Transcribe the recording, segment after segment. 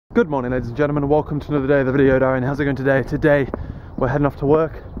Good morning, ladies and gentlemen, and welcome to another day of the Video Diary. How's it going today? Today we're heading off to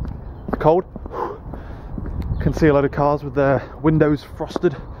work. It's cold. Can see a lot of cars with their windows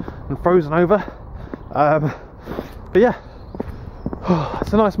frosted and frozen over. But yeah,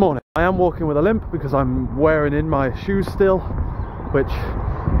 it's a nice morning. I am walking with a limp because I'm wearing in my shoes still, which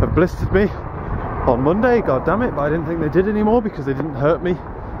have blistered me on Monday. God damn it! But I didn't think they did anymore because they didn't hurt me.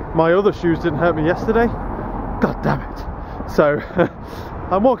 My other shoes didn't hurt me yesterday. God damn it! So.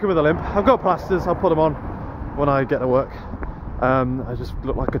 I'm walking with a limp. I've got plasters, I'll put them on when I get to work. I just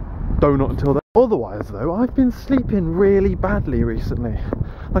look like a donut until then. Otherwise though, I've been sleeping really badly recently.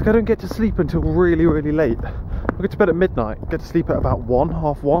 Like, I don't get to sleep until really late. I get to bed at midnight, get to sleep at about 1,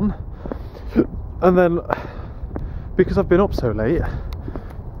 half 1. And then, because I've been up so late,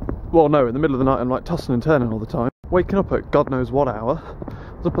 well no, in the middle of the night I'm like tossing and turning all the time. Waking up at God knows what hour.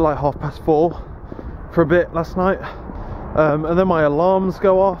 I was up at like 4:30 for a bit last night. And then my alarms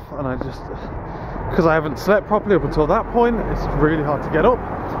go off, and I just, because I haven't slept properly up until that point, it's really hard to get up,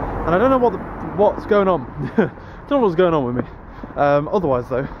 and I don't know what's going on. I don't know what's going on with me. Otherwise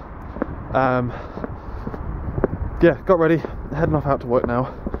though, yeah, got ready, heading off out to work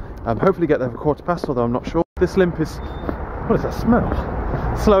now. Hopefully get there for 1:15, although I'm not sure. This limp is, what is that smell?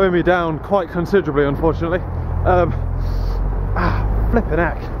 Slowing me down quite considerably, unfortunately. Flipping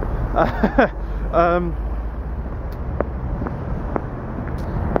heck.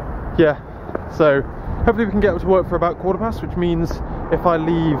 Yeah, so hopefully we can get up to work for about 1:15, which means if I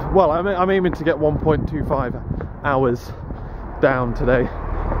leave, well, I'm aiming to get 1.25 hours down today,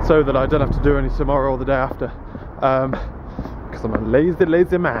 so that I don't have to do any tomorrow or the day after, because I'm a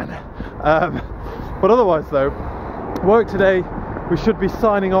lazy man. But otherwise though, work today, we should be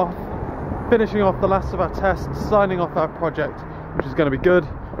signing off, finishing off the last of our tests, signing off our project, which is going to be good,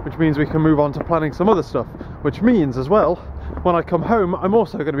 which means we can move on to planning some other stuff, which means as well, when I come home, I'm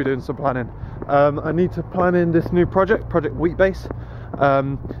also going to be doing some planning. I need to plan in this new project, Project Wheatbase,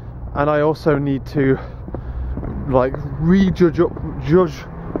 and I also need to like judge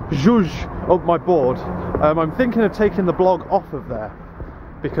up my board. I'm thinking of taking the blog off of there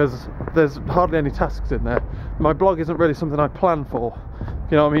because there's hardly any tasks in there. My blog isn't really something I plan for,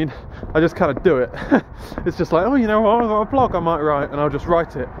 you know what I mean? I just kind of do it. It's just like, oh, you know, I've got a blog I might write, and I'll just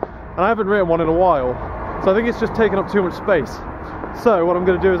write it. And I haven't written one in a while, so I think it's just taking up too much space. So what I'm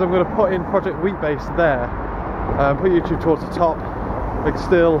going to do is I'm going to put in Project Wheatbase there, put YouTube towards the top, like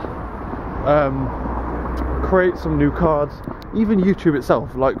still create some new cards. Even YouTube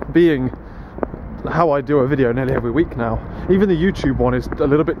itself, like being how I do a video nearly every week now, even the YouTube one is a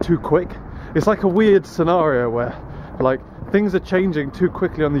little bit too quick. It's like a weird scenario where like things are changing too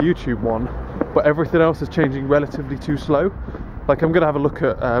quickly on the YouTube one, but everything else is changing relatively too slow. Like, I'm going to have a look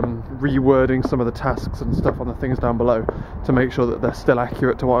at rewording some of the tasks and stuff on the things down below to make sure that they're still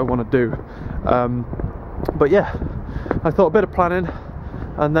accurate to what I want to do. But yeah, I thought a bit of planning,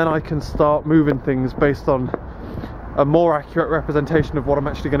 and then I can start moving things based on a more accurate representation of what I'm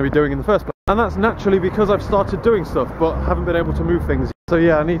actually going to be doing in the first place. And that's naturally because I've started doing stuff but haven't been able to move things yet. So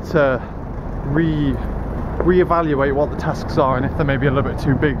yeah, I need to re-evaluate what the tasks are, and if they're maybe a little bit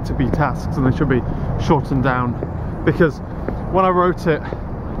too big to be tasks and they should be shortened down. Because when I wrote it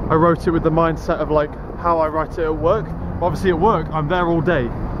with the mindset of like how I write it at work. Obviously at work I'm there all day,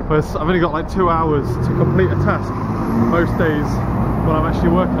 whereas I've only got like 2 hours to complete a task most days when I'm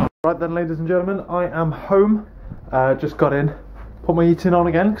actually working on it. Right then, ladies and gentlemen, I am home. Just got in, put my heating on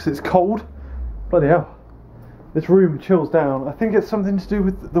again because it's cold. Bloody hell, this room chills down. I think it's something to do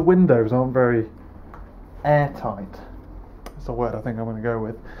with the windows aren't very airtight. That's a word I think I'm going to go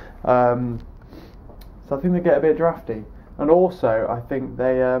with. So I think they get a bit drafty, and also I think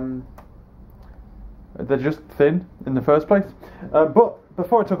they're just thin in the first place. But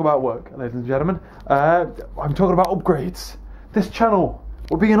before I talk about work, ladies and gentlemen, I'm talking about upgrades. This channel,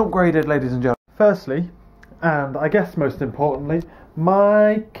 we're being upgraded, ladies and gentlemen. Firstly, and I guess most importantly,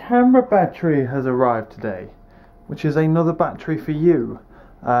 my camera battery has arrived today, which is another battery for you.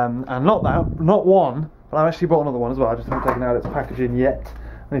 And not one, but I've actually bought another one as well. I just haven't taken out its packaging yet.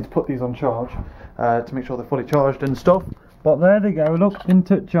 I need to put these on charge to make sure they're fully charged and stuff. But there they go, look,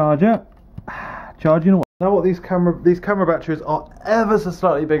 into charger, charging away. Now what these camera batteries are ever so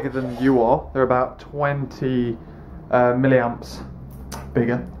slightly bigger than you are. They're about 20 milliamps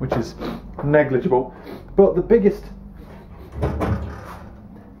bigger, which is negligible. But the biggest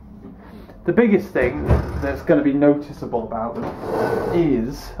thing that's going to be noticeable about them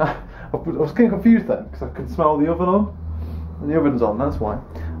is I was getting confused then because I could smell the oven on, and the oven's on, that's why.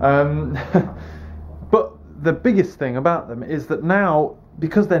 But the biggest thing about them is that now,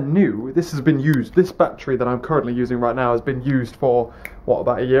 because they're new, this has been used, this battery that I'm currently using right now has been used for, what,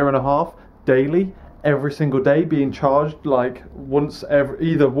 about a year and a half, daily, every single day, being charged like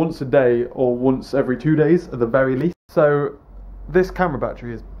either once a day or once every 2 days at the very least. So this camera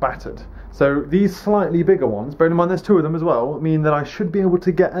battery is battered. So these slightly bigger ones, bearing in mind there's 2 of them as well, mean that I should be able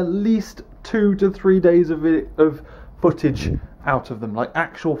to get at least 2 to 3 days of footage out of them, like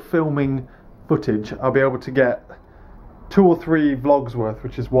actual filming footage. I'll be able to get 2 or 3 vlogs worth,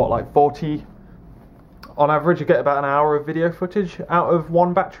 which is what, like 40 on average. You get about an hour of video footage out of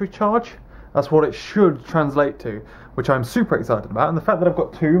one battery charge. That's what it should translate to, which I'm super excited about. And the fact that I've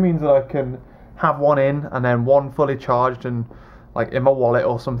got 2 means that I can have one in and then one fully charged and like in my wallet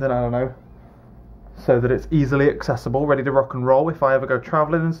or something, I don't know, so that it's easily accessible, ready to rock and roll. If I ever go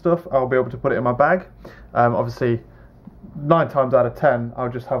travelling and stuff, I'll be able to put it in my bag. Obviously 9 times out of 10 I'll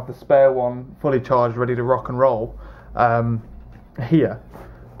just have the spare one fully charged, ready to rock and roll here.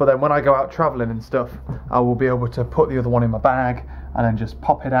 But then when I go out travelling and stuff, I will be able to put the other one in my bag and then just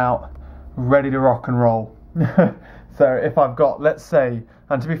pop it out, ready to rock and roll. So if I've got, let's say,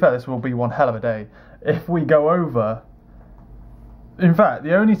 and to be fair, this will be one hell of a day, if we go over, in fact,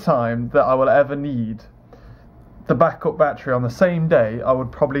 the only time that I will ever need the backup battery on the same day, I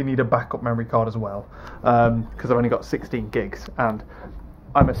would probably need a backup memory card as well, because I've only got 16 gigs, and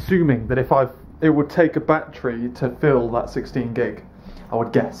I'm assuming that it would take a battery to fill that 16 gig, I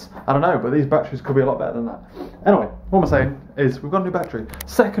would guess. I don't know, but these batteries could be a lot better than that. Anyway, what I'm saying is we've got a new battery.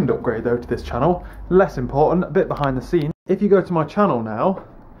 Second upgrade though to this channel, less important, a bit behind the scenes. If you go to my channel now,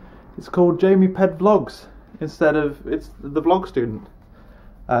 it's called Jamie Ped Vlogs instead of, it's the Vlog Student.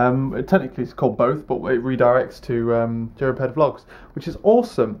 Technically it's called both, but it redirects to Jamie Ped Vlogs, which is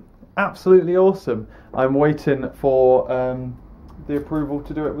awesome, absolutely awesome. I'm waiting for the approval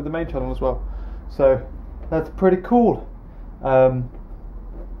to do it with the main channel as well, so that's pretty cool.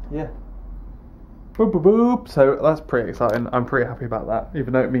 Yeah, boop boop boop. So that's pretty exciting. I'm pretty happy about that,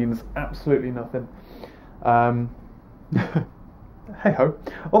 even though it means absolutely nothing. Hey ho.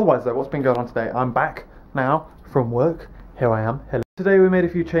 Otherwise though, what's been going on today? I'm back now from work. Here I am. Hello. Today we made a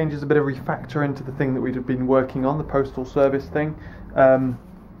few changes, a bit of refactor into the thing that we'd been working on, the postal service thing.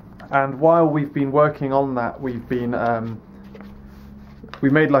 And while we've been working on that, we've been we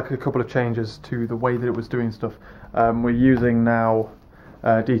made like a couple of changes to the way that it was doing stuff. We're using now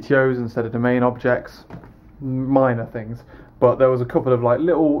DTOs instead of domain objects, minor things, but there was a couple of like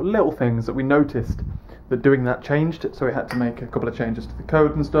little things that we noticed that doing that changed, so we had to make a couple of changes to the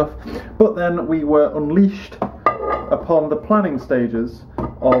code and stuff. But then we were unleashed upon the planning stages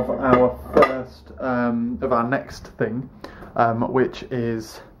of our first of our next thing, which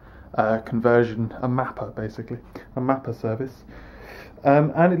is conversion, a mapper, basically a mapper service.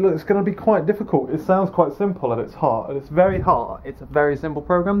 And it's going to be quite difficult. It sounds quite simple at its heart, and it's very hard. It's a very simple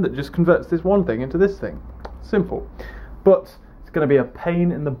program that just converts this one thing into this thing. Simple. But it's going to be a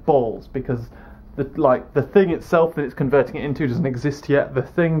pain in the balls, because the thing itself that it's converting it into doesn't exist yet. The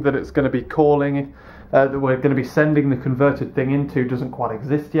thing that it's going to be calling, that we're going to be sending the converted thing into, doesn't quite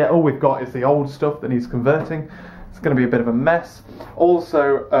exist yet. All we've got is the old stuff that needs converting. It's going to be a bit of a mess.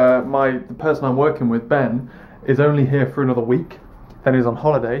 Also, the person I'm working with, Ben, is only here for another week. Then he's on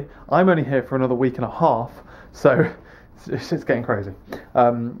holiday. I'm only here for another week and a half, so it's getting crazy.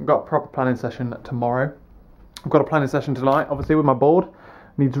 I've got a proper planning session tomorrow. I've got a planning session tonight, obviously with my board.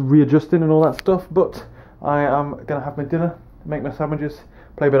 Need to readjusting and all that stuff, but I am going to have my dinner, make my sandwiches,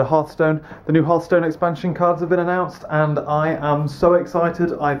 play a bit of Hearthstone. The new Hearthstone expansion cards have been announced, and I am so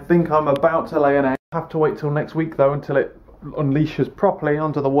excited. I think I'm about to lay an egg. I have to wait till next week though, until it unleashes properly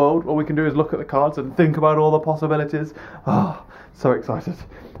onto the world. All we can do is look at the cards and think about all the possibilities. Oh, so excited.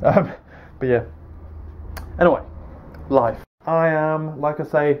 But yeah, anyway, life. I am, like I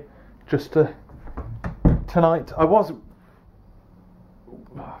say, just tonight I've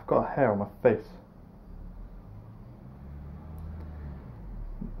got a hair on my face.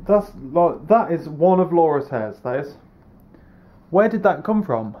 That is one of Laura's hairs, that is. Where did that come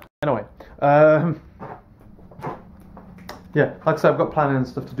from? Anyway, yeah, like I said, I've got planning and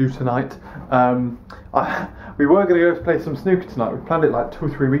stuff to do tonight. We were going to go play some snooker tonight. We planned it like 2 or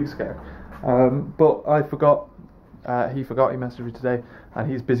 3 weeks ago, but I forgot. He forgot. He messaged me today, and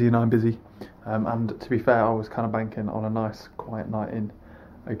he's busy and I'm busy. And to be fair, I was kind of banking on a nice, quiet night in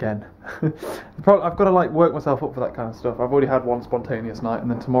again. I've got to like work myself up for that kind of stuff. I've already had one spontaneous night, and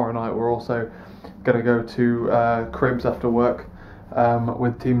then tomorrow night we're also going to go to Cribs after work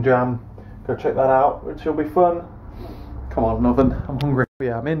with Team Jam. Go check that out, which will be fun. Come on, nothing. I'm hungry. But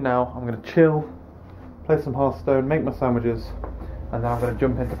yeah, I'm in now. I'm going to chill, play some Hearthstone, make my sandwiches, and then I'm going to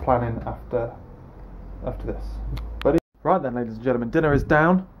jump into planning after after this. Ready? Right then, ladies and gentlemen, dinner is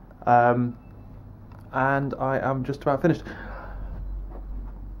down, and I am just about finished.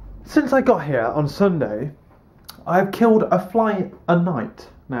 Since I got here on Sunday, I've killed a fly a night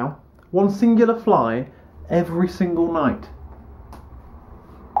now. One singular fly every single night.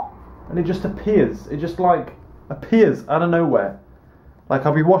 And it just appears. It just like appears out of nowhere. Like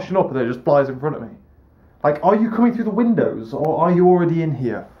I'll be washing up and it just flies in front of me. Like, are you coming through the windows or are you already in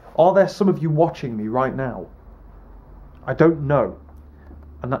here? Are there some of you watching me right now? I don't know.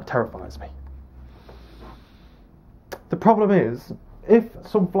 And that terrifies me. The problem is, if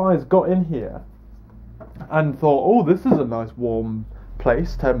some flies got in here and thought, oh, this is a nice warm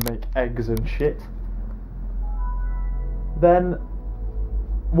place to make eggs and shit, then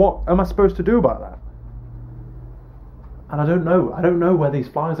what am I supposed to do about that? And I don't know. I don't know where these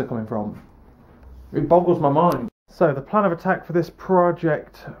flies are coming from. It boggles my mind. So the plan of attack for this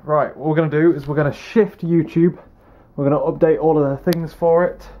project, right, what we're going to do is we're going to shift YouTube. We're going to update all of the things for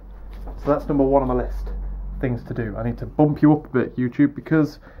it. So that's number one on my list. Things to do. I need to bump you up a bit, YouTube,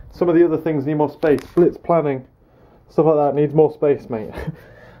 because some of the other things need more space. Blitz planning, stuff like that needs more space, mate.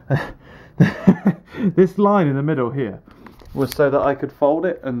 This line in the middle here was so that I could fold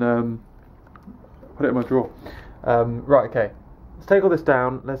it and put it in my drawer. Right, okay. Let's take all this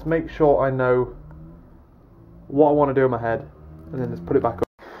down. Let's make sure I know what I want to do in my head, and then let's put it back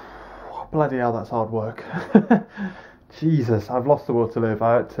up. Bloody hell, that's hard work. Jesus, I've lost the will to live.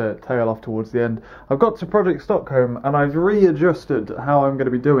 I had to tail off towards the end. I've got to Project Stockholm and I've readjusted how I'm going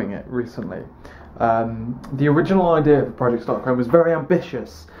to be doing it recently. The original idea for Project Stockholm was very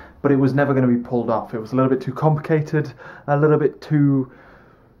ambitious, but it was never going to be pulled off. It was a little bit too complicated, a little bit too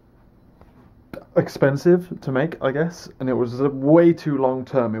expensive to make, I guess, and it was way too long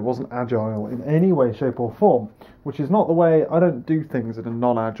term. It wasn't agile in any way, shape or form, which is not the way. I don't do things in a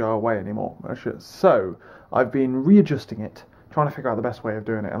non-agile way anymore. So I've been readjusting it, trying to figure out the best way of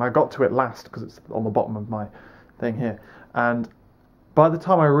doing it, and I got to it last because it's on the bottom of my thing here, and by the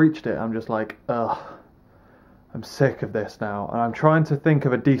time I reached it, I'm just like, ugh, I'm sick of this now, and I'm trying to think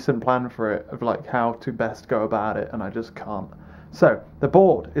of a decent plan for it, of like how to best go about it, and I just can't. So the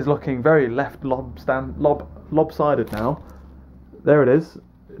board is looking very lopsided now. There it is.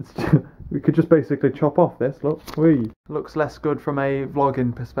 We could just basically chop off this. Look, looks less good from a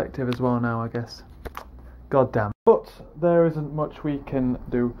vlogging perspective as well now, I guess. God damn. But there isn't much we can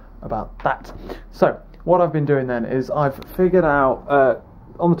do about that. So what I've been doing then is I've figured out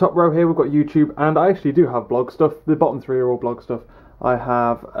on the top row here we've got YouTube, and I actually do have blog stuff. The bottom three are all blog stuff. I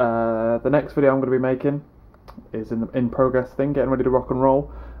have the next video I'm going to be making is in progress thing, getting ready to rock and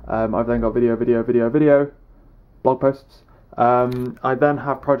roll. I've then got video, blog posts. I then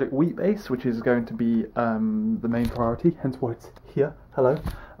have Project Wheatbase, which is going to be the main priority, hence why it's here. Hello.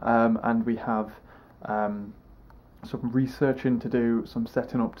 And we have some researching to do, some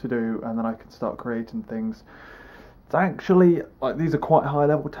setting up to do, and then I can start creating things. It's actually, like, these are quite high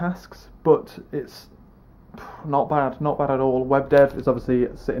level tasks, but it's not bad at all. Web dev is obviously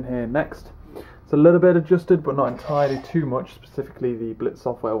sitting here next. It's a little bit adjusted, but not entirely too much. Specifically, the Blitz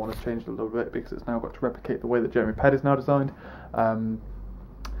software I want to change it a little bit because it's now got to replicate the way that Jeremy Ped is now designed.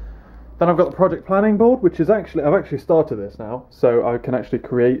 Then I've got the project planning board, which is I've actually started this now, so I can actually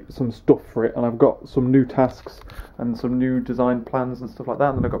create some stuff for it, and I've got some new tasks and some new design plans and stuff like that.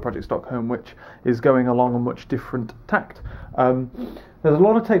 And then I've got Project Stockholm, which is going along a much different tact. There's a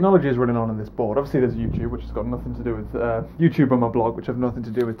lot of technologies running on this board. Obviously there's YouTube, which has got nothing to do with YouTube and my blog, which have nothing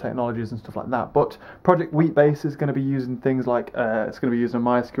to do with technologies and stuff like that. But Project Wheatbase is going to be using things like, it's going to be using a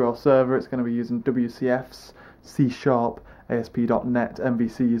MySQL server, it's going to be using WCFs, C#, ASP.NET,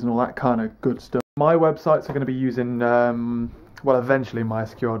 MVCs and all that kind of good stuff. My websites are going to be using, well, eventually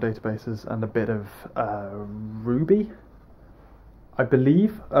MySQL databases and a bit of Ruby, I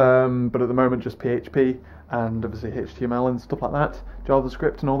believe, but at the moment just PHP and obviously HTML and stuff like that,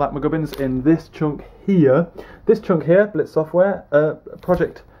 JavaScript and all that McGubbins in this chunk here. This chunk here, Blitz software,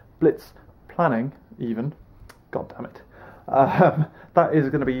 Project Blitz planning even, god damn it, that is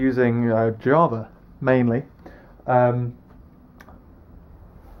going to be using Java mainly.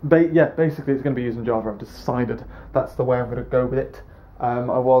 Yeah, basically it's going to be using Java. I've decided that's the way I'm going to go with it. I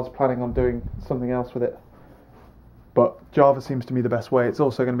was planning on doing something else with it, but Java seems to me the best way. It's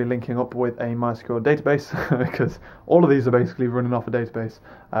also going to be linking up with a MySQL database because all of these are basically running off a database,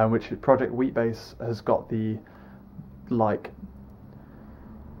 which Project Wheatbase has got the, like,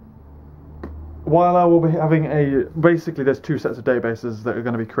 while I will be having basically there's two sets of databases that are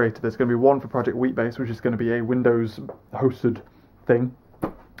going to be created. There's going to be one for Project Wheatbase, which is going to be a Windows hosted thing,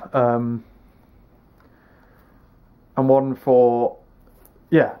 and one for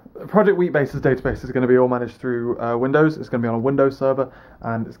yeah, Project Wheatbase's database is going to be all managed through Windows. It's going to be on a Windows server,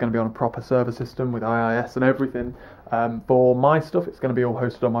 and it's going to be on a proper server system with IIS and everything. For my stuff, it's going to be all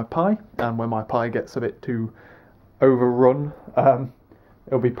hosted on my Pi, and when my Pi gets a bit too overrun,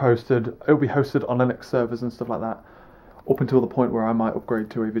 it'll be hosted on Linux servers and stuff like that, up until the point where I might upgrade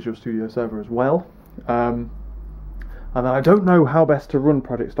to a Visual Studio server as well. And then I don't know how best to run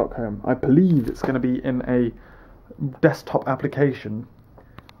Project Stockholm. I believe it's going to be in a desktop application.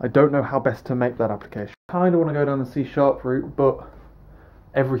 I don't know how best to make that application. I kind of want to go down the C# route, but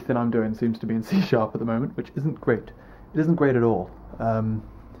everything I'm doing seems to be in C# at the moment, which isn't great. It isn't great at all.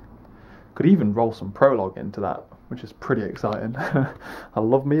 Could even roll some Prolog into that, which is pretty exciting. I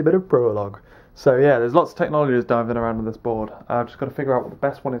love me a bit of Prolog. So yeah, there's lots of technologies diving around on this board. I've just got to figure out what the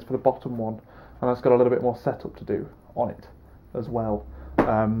best one is for the bottom one, and that's got a little bit more setup to do on it as well.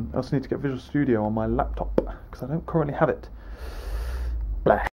 I also need to get Visual Studio on my laptop, because I don't currently have it.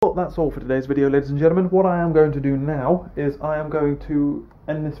 Blah. Well, that's all for today's video, ladies and gentlemen. What I am going to do now is I am going to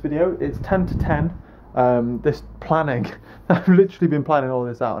end this video. It's 10 to 10. This planning, I've literally been planning all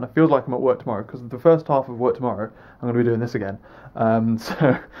this out, and it feels like I'm at work tomorrow, because the first half of work tomorrow I'm going to be doing this again.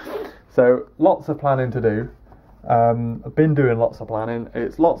 So lots of planning to do. I've been doing lots of planning.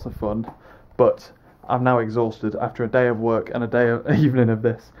 It's lots of fun, but I'm now exhausted after a day of work and a day of evening of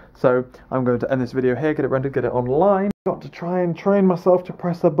this. So I'm going to end this video here, get it rendered, get it online. Got to try and train myself to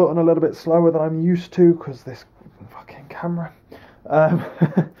press the button a little bit slower than I'm used to, because this fucking camera.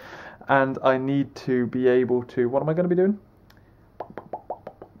 And I need to be able to, what am I going to be doing?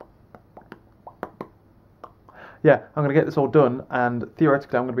 Yeah, I'm going to get this all done, and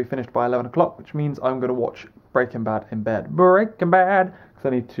theoretically I'm going to be finished by 11 o'clock, which means I'm going to watch Breaking Bad in bed. Breaking Bad! Because I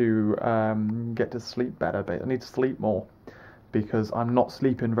need to get to sleep better, but I need to sleep more, because I'm not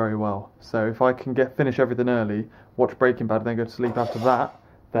sleeping very well. So if I can finish everything early, watch Breaking Bad, and then go to sleep after that,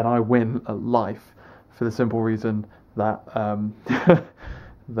 then I win at life, for the simple reason that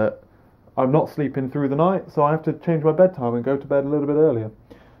that I'm not sleeping through the night, so I have to change my bedtime and go to bed a little bit earlier,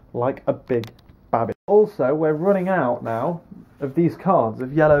 like a big babby. Also, we're running out now of these cards,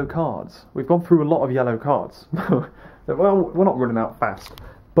 of yellow cards. We've gone through a lot of yellow cards. Well, we're not running out fast,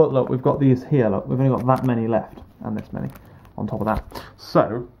 but look, we've got these here. Look, we've only got that many left, and this many on top of that.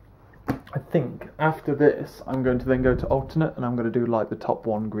 So I think after this, I'm going to then go to alternate, and I'm going to do like the top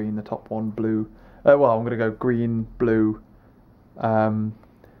one green, the top one blue. Well, I'm going to go green, blue.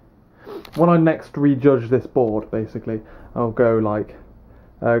 When I next rejudge this board, basically, I'll go like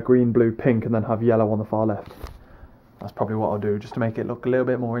green, blue, pink, and then have yellow on the far left. That's probably what I'll do, just to make it look a little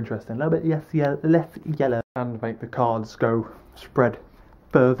bit more interesting, a little bit less yellow, and make the cards go spread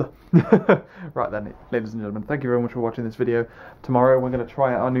further. Right then, ladies and gentlemen, thank you very much for watching this video. Tomorrow we're going to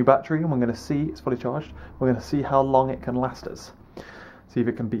try out our new battery, and we're going to see, it's fully charged, we're going to see how long it can last us. See if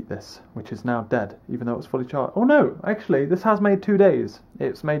it can beat this, which is now dead, even though it was fully charged. Oh no, actually, this has made 2 days.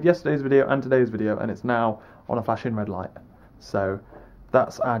 It's made yesterday's video and today's video, and it's now on a flashing red light. So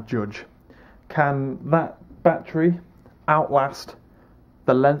that's our judge. Can that battery outlast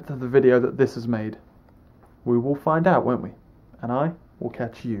the length of the video that this has made? We will find out, won't we? And I will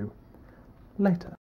catch you later.